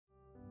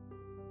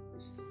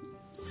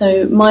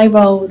So my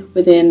role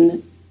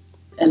within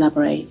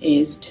Alabaré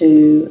is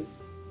to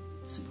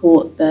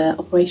support the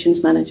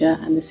operations manager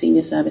and the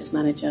senior service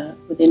manager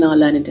within our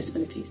learning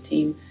disabilities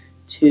team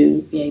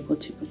to be able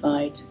to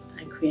provide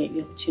and create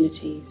the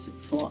opportunities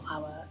for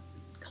our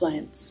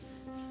clients.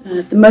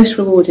 The most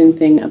rewarding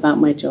thing about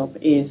my job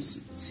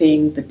is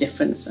seeing the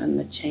difference and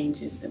the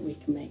changes that we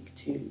can make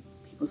to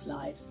people's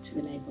lives to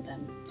enable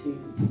them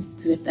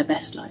to live their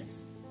best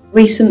lives.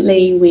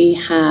 Recently we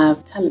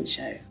have talent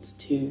shows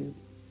to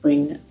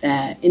bring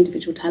their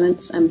individual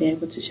talents and be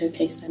able to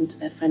showcase them to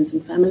their friends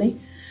and family,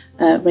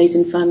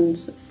 raising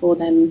funds for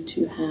them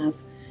to have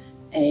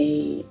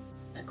a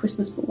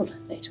Christmas ball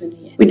later in the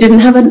year. We didn't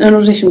have an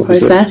audition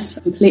process,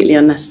 completely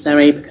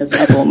unnecessary because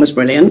everyone was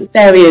brilliant.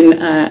 Varying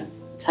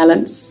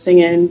talents,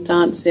 singing,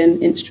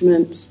 dancing,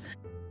 instruments.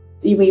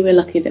 We were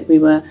lucky that we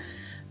were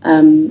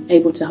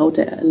able to hold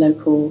it at a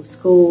local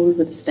school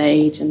with a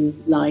stage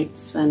and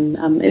lights, and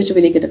it was a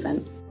really good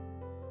event.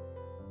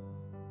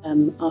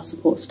 Our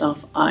support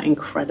staff are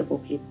incredible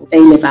people. They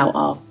live out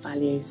our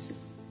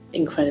values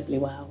incredibly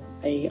well.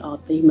 They are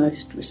the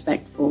most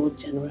respectful,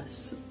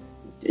 generous,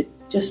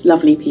 just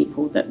lovely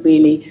people that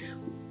really,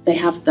 they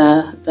have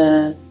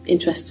the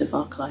interests of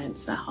our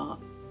clients at heart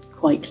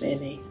quite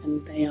clearly,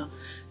 and they are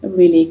a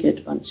really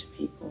good bunch of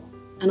people.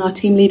 And our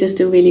team leaders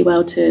do really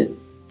well to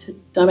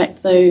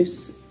direct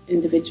those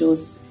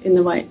individuals in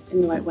the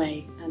right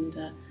way, and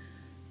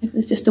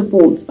there's just a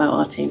warmth about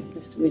our team.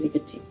 It's a really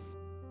good team.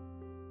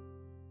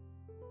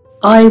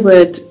 I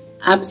would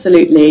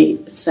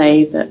absolutely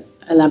say that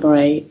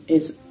Alabaré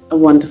is a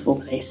wonderful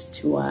place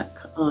to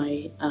work.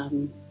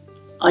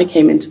 I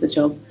came into the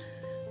job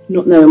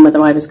not knowing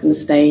whether I was going to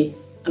stay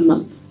a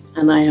month,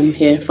 and I am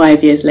here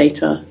 5 years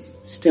later,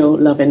 still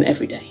loving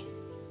every day.